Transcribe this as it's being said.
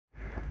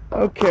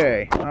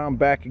Okay, I'm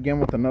back again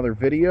with another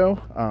video.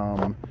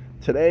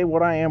 Today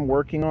what I am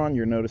working on,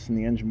 you're noticing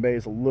the engine bay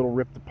is a little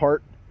ripped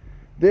apart.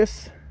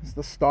 This is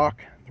the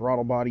stock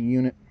throttle body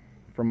unit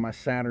from my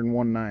Saturn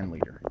 1.9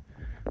 liter.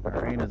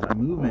 Alright, as I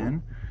move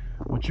in,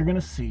 what you're going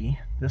to see,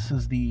 this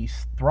is the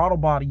throttle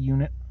body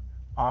unit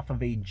off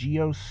of a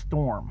Geo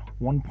Storm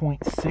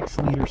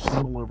 1.6 liter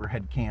single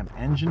overhead cam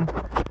engine.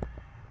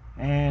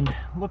 And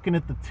looking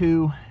at the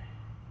two,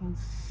 you can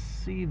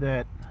see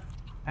that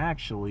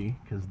actually,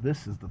 because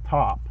this is the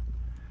top,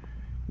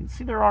 you can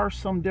see there are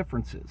some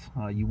differences.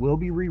 You will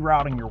be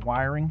rerouting your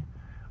wiring.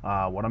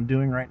 What I'm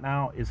doing right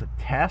now is a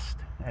test.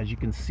 As you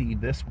can see,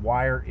 this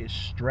wire is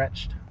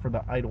stretched for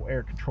the idle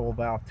air control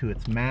valve to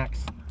its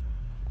max.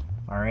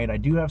 Alright, I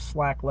do have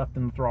slack left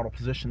in the throttle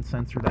position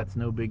sensor. That's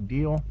no big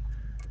deal.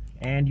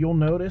 And you'll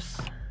notice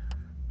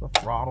the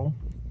throttle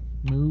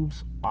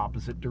moves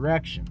opposite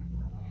direction.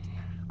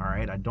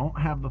 Alright, I don't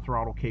have the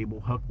throttle cable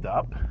hooked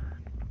up.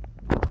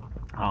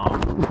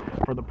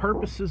 For the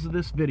purposes of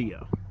this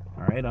video,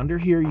 alright, under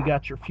here you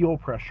got your fuel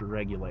pressure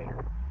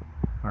regulator.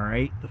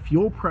 Alright, the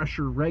fuel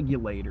pressure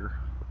regulator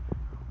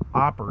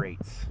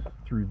operates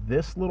through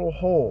this little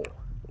hole,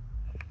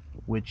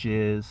 which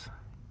is,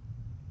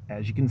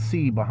 as you can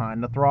see,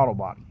 behind the throttle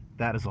body.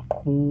 That is a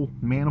full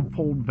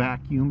manifold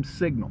vacuum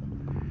signal.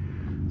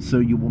 So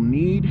you will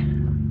need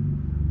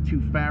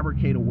to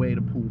fabricate a way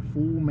to pull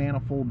full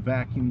manifold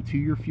vacuum to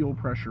your fuel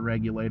pressure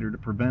regulator to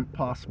prevent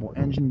possible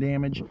engine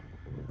damage.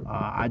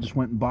 I just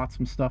went and bought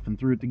some stuff and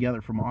threw it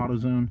together from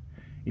AutoZone.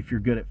 If you're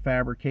good at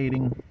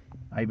fabricating,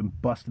 I even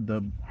busted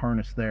the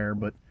harness there,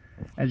 but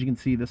as you can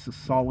see, this is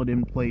solid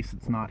in place.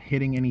 It's not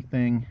hitting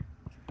anything.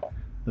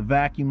 The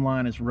vacuum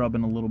line is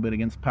rubbing a little bit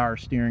against power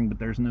steering, but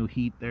there's no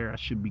heat there. I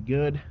should be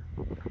good.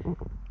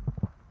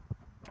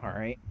 All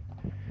right.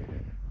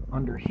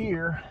 Under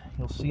here,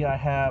 you'll see I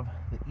have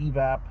the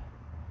evap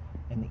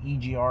and the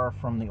EGR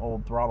from the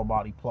old throttle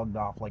body plugged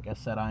off. Like I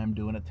said, I am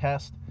doing a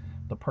test.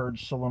 The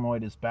purge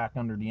solenoid is back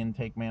under the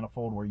intake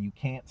manifold where you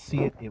can't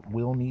see it. It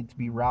will need to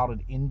be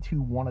routed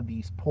into one of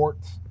these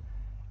ports,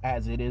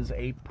 as it is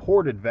a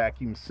ported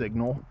vacuum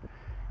signal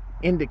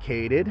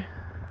indicated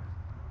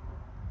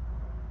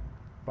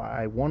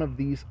by one of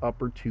these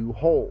upper two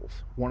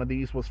holes. One of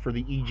these was for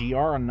the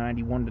EGR on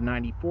 91 to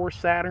 94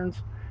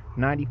 Saturns.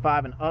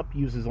 95 and up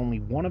uses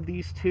only one of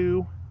these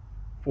two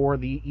for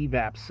the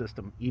evap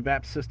system.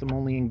 Evap system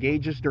only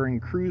engages during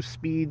cruise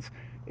speeds.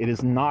 It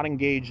is not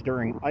engaged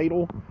during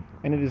idle,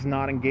 and it is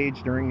not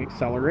engaged during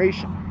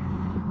acceleration.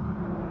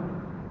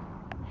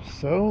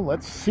 So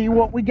let's see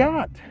what we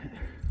got.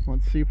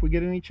 Let's see if we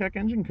get any check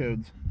engine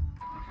codes.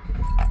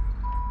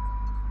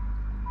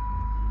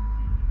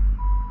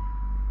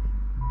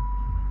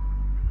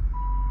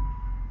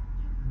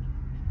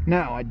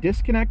 Now, I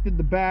disconnected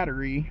the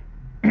battery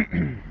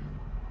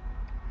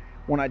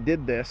when I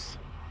did this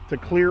to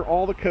clear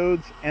all the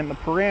codes and the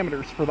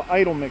parameters for the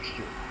idle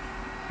mixture.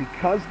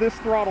 Because this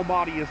throttle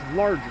body is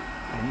larger,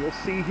 and you'll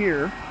see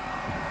here,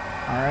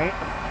 all right,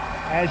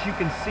 as you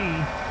can see,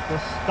 the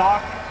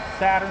stock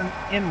Saturn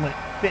inlet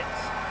fits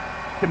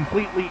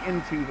completely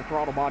into the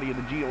throttle body of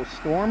the Geo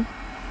Storm.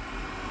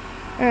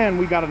 And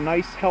we got a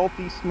nice,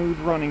 healthy, smooth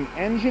running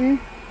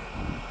engine,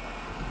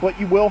 but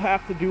you will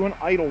have to do an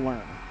idle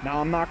learn. Now,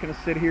 I'm not going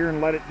to sit here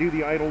and let it do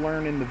the idle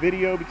learn in the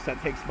video because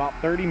that takes about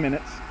 30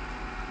 minutes.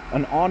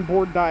 An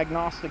onboard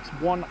diagnostics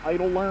 1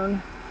 idle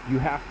learn, you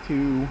have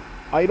to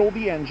idle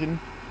the engine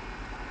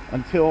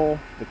until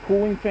the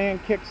cooling fan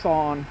kicks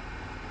on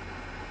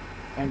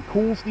and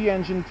cools the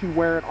engine to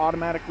where it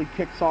automatically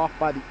kicks off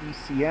by the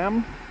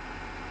ECM.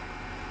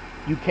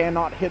 You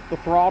cannot hit the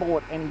throttle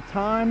at any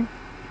time.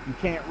 You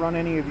can't run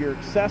any of your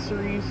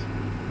accessories.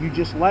 You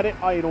just let it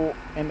idle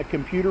and the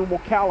computer will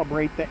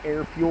calibrate the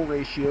air-fuel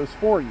ratios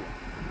for you.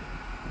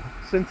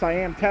 Since I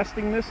am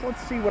testing this,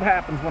 let's see what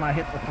happens when I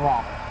hit the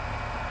throttle.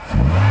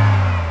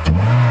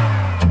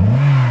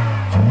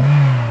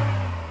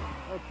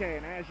 Okay,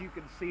 and as you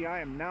can see, I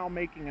am now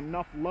making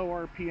enough low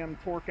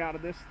RPM torque out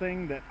of this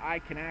thing that I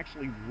can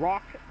actually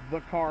rock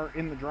the car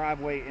in the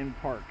driveway in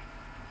park.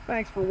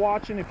 Thanks for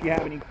watching. If you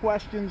have any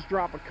questions,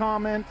 drop a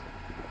comment.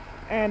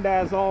 And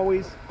as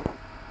always,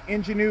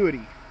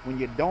 ingenuity. When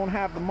you don't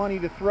have the money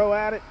to throw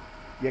at it,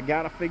 you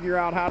got to figure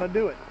out how to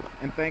do it.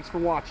 And thanks for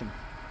watching.